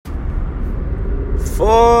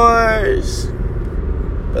force.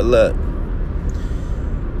 But look,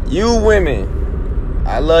 you women,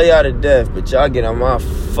 I love y'all to death, but y'all get on my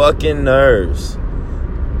fucking nerves.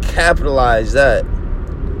 Capitalize that.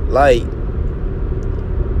 Like,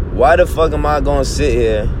 why the fuck am I gonna sit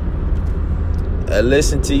here and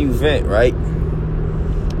listen to you vent, right?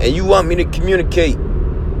 And you want me to communicate.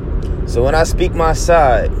 So when I speak my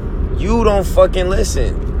side, you don't fucking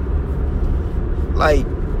listen. Like,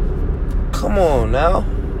 come on now.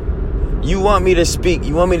 You want me to speak.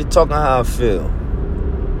 You want me to talk on how I feel.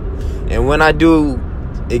 And when I do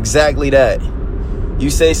exactly that, you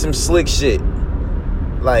say some slick shit.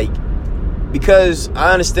 Like, because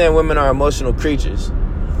I understand women are emotional creatures.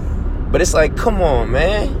 But it's like, come on,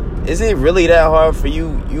 man. Is it really that hard for you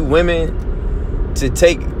women to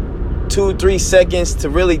take 2-3 seconds to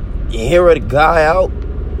really hear a guy out?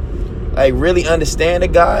 Like, really understand a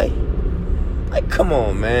guy? Like, come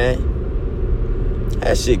on, man.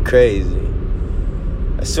 That shit crazy.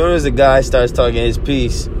 As soon as a guy starts talking his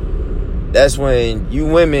piece, that's when you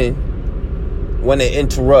women want to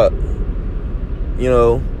interrupt. You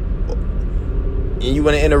know? And you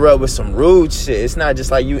want to interrupt with some rude shit. It's not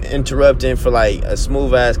just like you interrupting for like a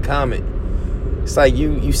smooth ass comment. It's like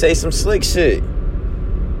you say some slick shit.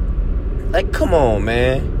 Like, come on,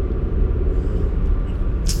 man.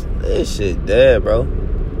 This shit dead, bro.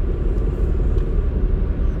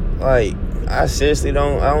 Like, I seriously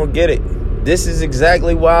don't get it. This is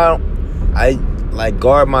exactly why I like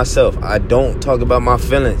guard myself. I don't talk about my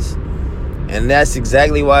feelings. And that's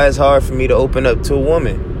exactly why it's hard for me to open up to a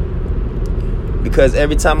woman. Because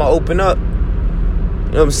every time I open up, you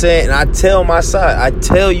know what I'm saying? And I tell my side. I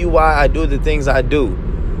tell you why I do the things I do.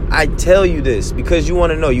 I tell you this because you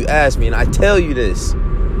want to know. You ask me and I tell you this.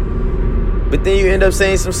 But then you end up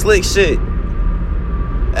saying some slick shit.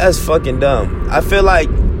 That's fucking dumb. I feel like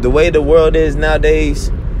the way the world is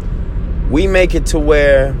nowadays, we make it to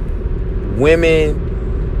where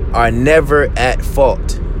women are never at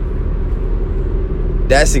fault.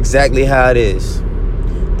 That's exactly how it is.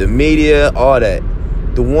 The media, all that.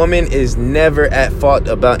 The woman is never at fault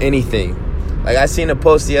about anything. Like, I seen a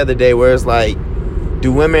post the other day where it's like,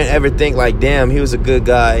 do women ever think like, damn, he was a good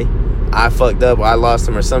guy, I fucked up, or I lost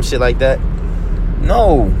him, or some shit like that?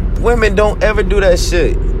 No, women don't ever do that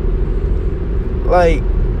shit. Like,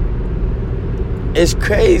 it's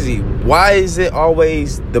crazy. Why is it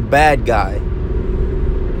always the bad guy?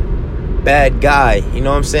 Bad guy, you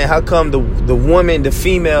know what I'm saying? How come the woman, the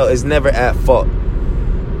female, is never at fault?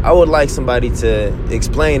 I would like somebody to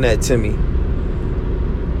explain that to me.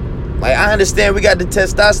 Like, I understand we got the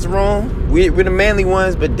testosterone. We're the manly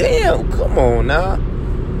ones, but damn, come on now.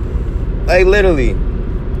 Like, literally,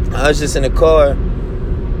 I was just in the car,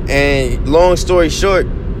 and long story short,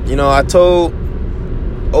 you know, I told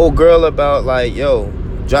old girl about, like, yo,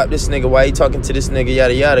 drop this nigga. Why you talking to this nigga,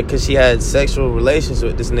 yada, yada, because she had sexual relations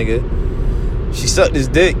with this nigga. She sucked his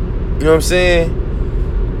dick, you know what I'm saying?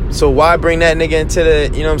 So why bring that nigga into the,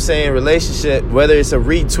 you know what I'm saying, relationship, whether it's a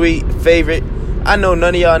retweet, favorite. I know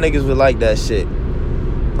none of y'all niggas would like that shit.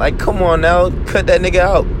 Like, come on now, cut that nigga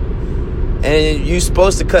out. And you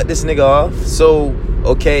supposed to cut this nigga off. So,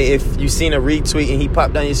 okay, if you seen a retweet and he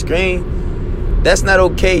popped on your screen, that's not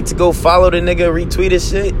okay to go follow the nigga, retweet his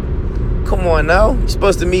shit. Come on now, you're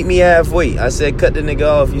supposed to meet me halfway. I said cut the nigga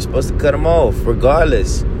off, you're supposed to cut him off,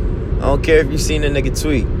 regardless. I don't care if you seen the nigga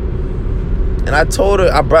tweet. And I told her,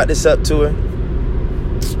 I brought this up to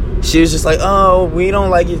her. She was just like, oh, we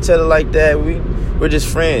don't like each other like that. We're just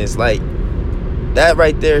friends. Like, that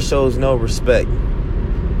right there shows no respect.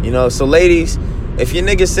 You know, so ladies, if your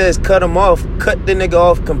nigga says cut him off, cut the nigga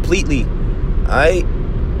off completely. Alright?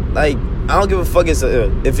 Like, I don't give a fuck if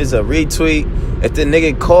it's a retweet. If the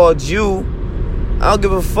nigga called you, I don't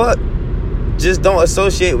give a fuck. Just don't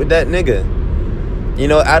associate with that nigga. You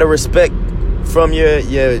know, out of respect from your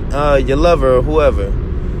lover or whoever.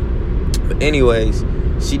 But anyways,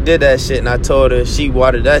 she did that shit and I told her she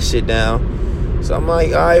watered that shit down. So I'm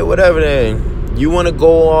like, alright, whatever then. You want to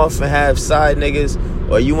go off and have side niggas,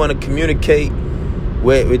 or you want to communicate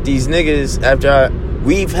with these niggas after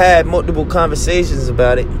we've had multiple conversations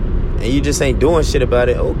about it and you just ain't doing shit about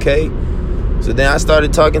it, okay. So then I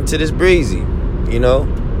started talking to this Breezy, you know.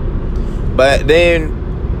 But then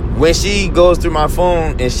when she goes through my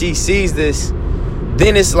phone and she sees this,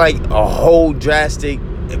 then it's like a whole drastic,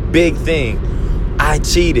 big thing. I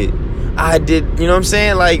cheated. I did, you know what I'm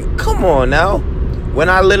saying? Like, come on now. When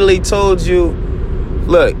I literally told you,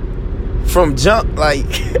 look, from jump, like,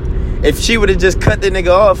 if she would have just cut the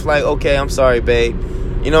nigga off, like, okay, I'm sorry, babe.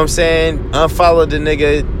 You know what I'm saying? Unfollow the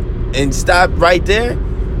nigga and stop right there.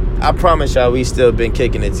 I promise y'all we still been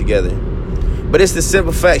kicking it together. But it's the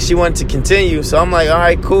simple fact she wanted to continue. So I'm like, all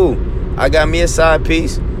right, cool. I got me a side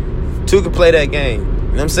piece. Two could play that game. You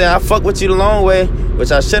know what I'm saying? I fuck with you the long way,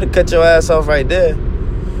 which I should have cut your ass off right there.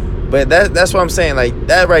 But that's what I'm saying. Like,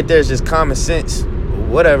 that right there is just common sense.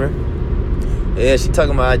 Whatever. Yeah, she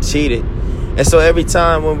talking about I cheated. And so every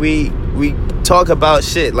time when we talk about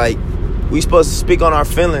shit, like, we supposed to speak on our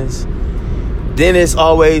feelings, then it's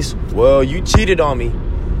always, well, you cheated on me.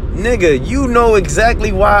 Nigga, you know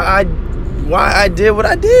exactly why I did what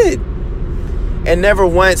I did. And never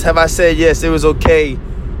once have I said, yes, it was okay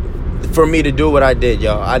for me to do what I did,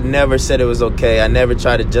 y'all. I never said it was okay. I never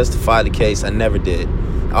tried to justify the case. I never did.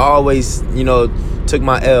 I always, took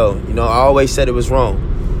my L. I always said it was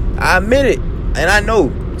wrong. I admit it. And I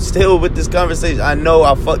know, still with this conversation, I know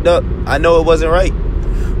I fucked up. I know it wasn't right.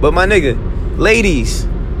 But my nigga, ladies,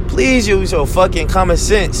 please use your fucking common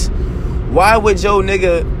sense. Why would your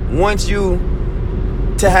nigga want you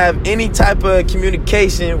to have any type of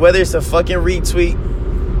communication, whether it's a fucking retweet,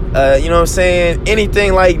 you know what I'm saying,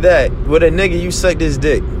 anything like that, with a nigga you sucked his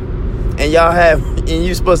dick, and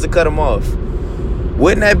you supposed to cut him off?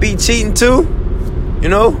 Wouldn't that be cheating too?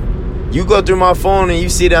 You go through my phone and you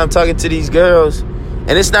see that I'm talking to these girls,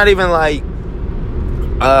 and it's not even like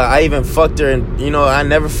I even fucked her, and I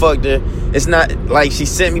never fucked her. It's not like she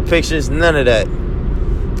sent me pictures, none of that,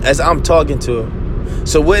 as I'm talking to her.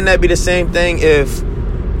 So wouldn't that be the same thing if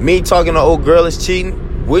me talking to an old girl is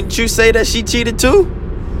cheating? Wouldn't you say that she cheated too?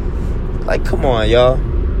 Like, come on, y'all.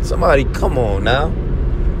 Somebody, come on now.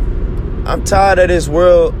 I'm tired of this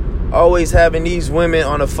world always having these women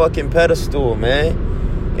on a fucking pedestal, man.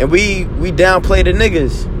 And we downplay the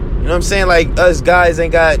niggas. You know what I'm saying? Like, us guys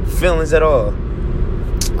ain't got feelings at all.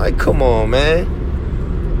 Like, come on,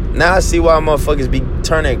 man. Now I see why motherfuckers be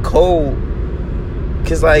turning cold.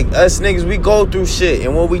 Cause, like, us niggas, we go through shit.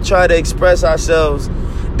 And when we try to express ourselves,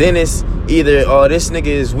 then it's either, oh, this nigga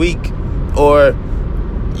is weak, or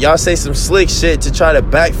y'all say some slick shit to try to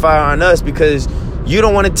backfire on us because you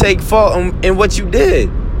don't want to take fault in what you did.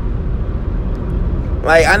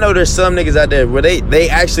 Like, I know there's some niggas out there where they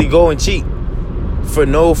actually go and cheat for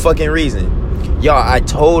no fucking reason. Y'all, I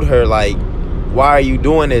told her, like, why are you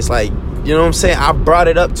doing this? Like, you know what I'm saying? I brought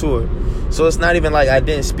it up to her. So it's not even like I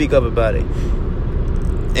didn't speak up about it.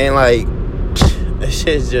 And, like, that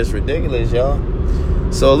shit's just ridiculous, y'all.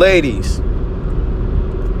 So, ladies,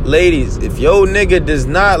 if your nigga does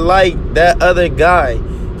not like that other guy,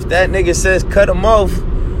 if that nigga says cut him off,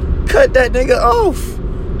 cut that nigga off.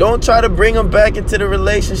 Don't try to bring him back into the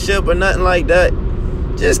relationship or nothing like that.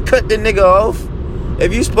 Just cut the nigga off.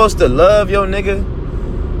 If you supposed to love your nigga,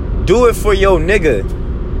 do it for your nigga.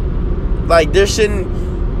 Like, there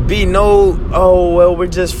shouldn't be no, oh, well, we're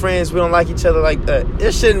just friends, we don't like each other like that.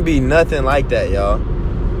 There shouldn't be nothing like that, y'all.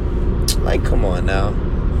 Like, come on now.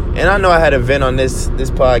 And I know I had a vent on this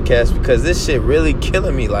podcast because this shit really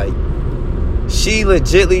killing me. Like, she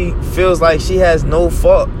legitly feels like she has no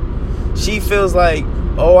fault. She feels like,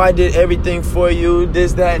 oh, I did everything for you,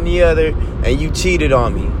 this, that, and the other, and you cheated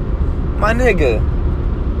on me. My nigga,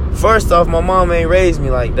 first off, my mom ain't raised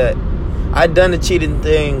me like that. I done the cheating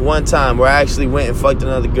thing one time where I actually went and fucked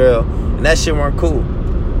another girl, and that shit weren't cool.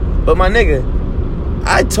 But my nigga,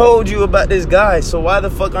 I told you about this guy, so why the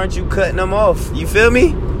fuck aren't you cutting him off? You feel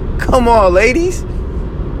me? Come on, ladies.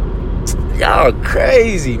 Y'all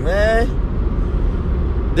crazy, man.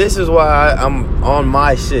 This is why I'm on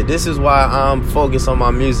my shit. This is why I'm focused on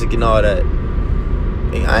my music and all that.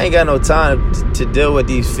 I ain't got no time to deal with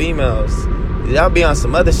these females. Y'all be on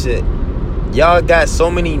some other shit. Y'all got so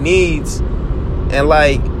many needs. And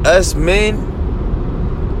like, us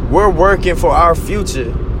men, we're working for our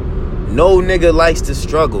future. No nigga likes to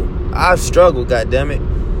struggle. I've struggled, goddammit.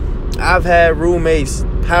 I've had roommates,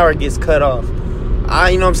 power gets cut off. You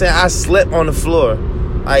know what I'm saying? I slept on the floor.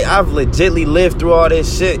 Like, I've legitly lived through all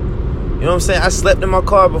this shit. You know what I'm saying? I slept in my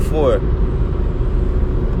car before.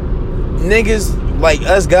 Niggas, like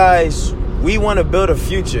us guys, we want to build a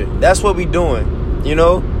future. That's what we doing,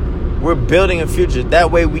 We're building a future.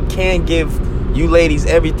 That way we can give you ladies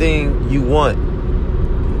everything you want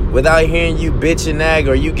without hearing you bitch and nag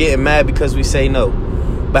or you getting mad because we say no.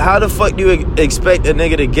 But how the fuck do you expect a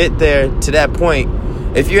nigga to get there to that point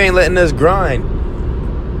if you ain't letting us grind?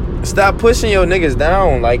 Stop pushing your niggas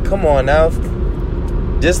down. Like, come on now.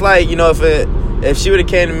 Just like, if she would have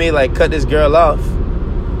came to me like, cut this girl off,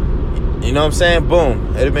 you know what I'm saying? Boom,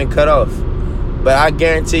 it'd have been cut off. But I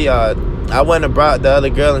guarantee y'all, I wouldn't have brought the other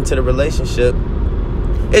girl into the relationship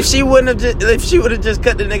if she would have just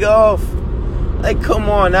cut the nigga off. Like, come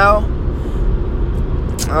on now.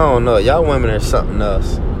 I don't know. Y'all women are something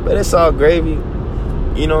else. But it's all gravy.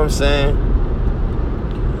 You know what I'm saying?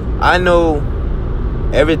 I know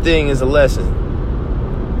Everything is a lesson.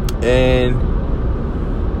 And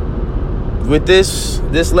with this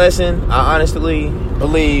lesson, I honestly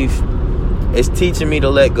believe it's teaching me to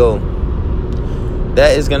let go.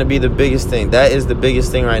 That is going to be the biggest thing. That is the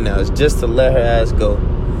biggest thing right now. Is just to let her ass go.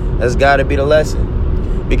 That's got to be the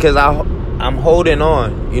lesson. Because I'm holding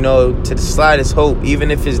on, to the slightest hope,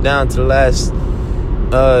 even if it's down to the last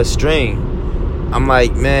string. I'm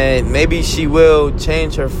like, man, maybe she will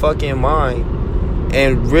change her fucking mind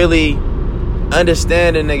and really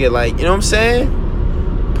understand a nigga. Like, you know what I'm saying?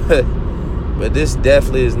 But this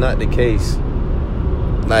definitely is not the case.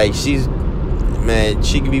 Like, she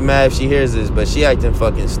could be mad if she hears this, but she acting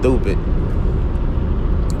fucking stupid.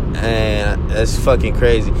 And that's fucking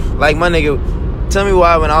crazy. Like, my nigga, tell me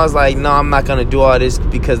why when I was like, no, I'm not gonna do all this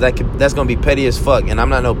because that's gonna be petty as fuck. And I'm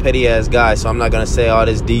not no petty ass guy, so I'm not gonna say all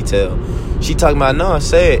this detail. She talking about, no,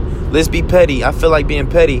 say it. Let's be petty. I feel like being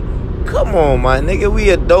petty. Come on, my nigga. We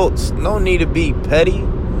adults. No need to be petty.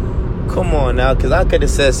 Come on now, because I could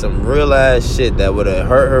have said some real ass shit that would have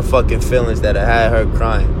hurt her fucking feelings, that have had her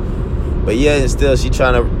crying. But yeah, and still she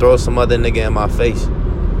trying to throw some other nigga in my face.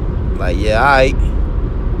 Like, yeah, alright.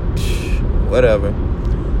 Whatever.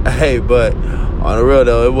 Hey, but on the real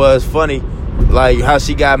though, it was funny. Like how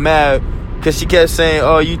she got mad because she kept saying,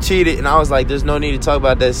 oh, you cheated. And I was like, there's no need to talk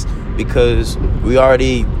about this because we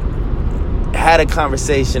already had a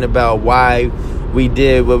conversation about why we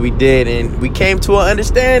did what we did, and we came to an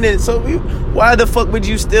understanding. So why the fuck would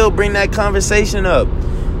you still bring that conversation up?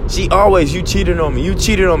 She always, you cheated on me.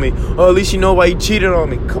 Oh, at least you know why you cheated on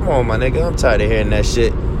me. Come on, my nigga. I'm tired of hearing that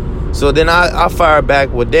shit. So then I fired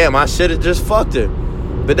back, well, damn, I should have just fucked her.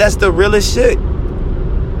 But that's the realest shit.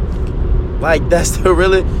 Like, that's the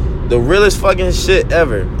realest fucking shit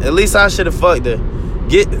ever. At least I should have fucked her.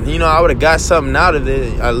 I would have got something out of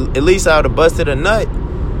it. At least I would have busted a nut.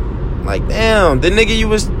 Like, damn, the nigga you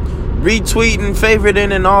was retweeting,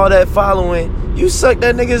 favoriting, and all that following, you sucked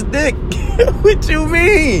that nigga's dick. What you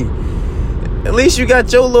mean? At least you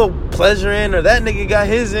got your little pleasure in, or that nigga got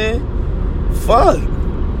his in. Fuck.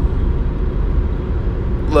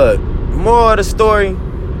 Look, moral of the story,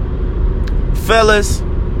 fellas,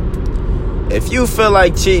 if you feel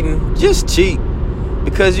like cheating, just cheat.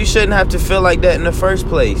 Because you shouldn't have to feel like that in the first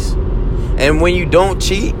place. And when you don't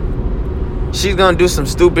cheat, she's gonna do some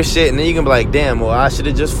stupid shit, and then you can be like, damn, well, I should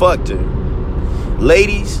have just fucked her.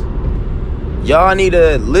 Ladies, y'all need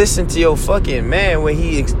to listen to your fucking man when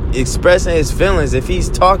he expressing his feelings. If he's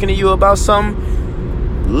talking to you about something,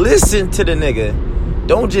 listen to the nigga.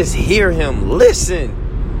 Don't just hear him. Listen.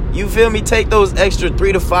 You feel me? Take those extra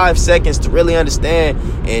 3 to 5 seconds to really understand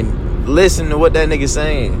and listen to what that nigga's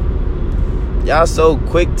saying. Y'all so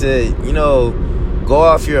quick to, go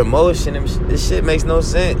off your emotion. This shit makes no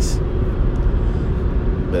sense.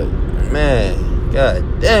 But, man,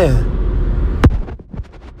 god damn.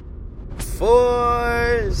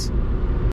 Fours.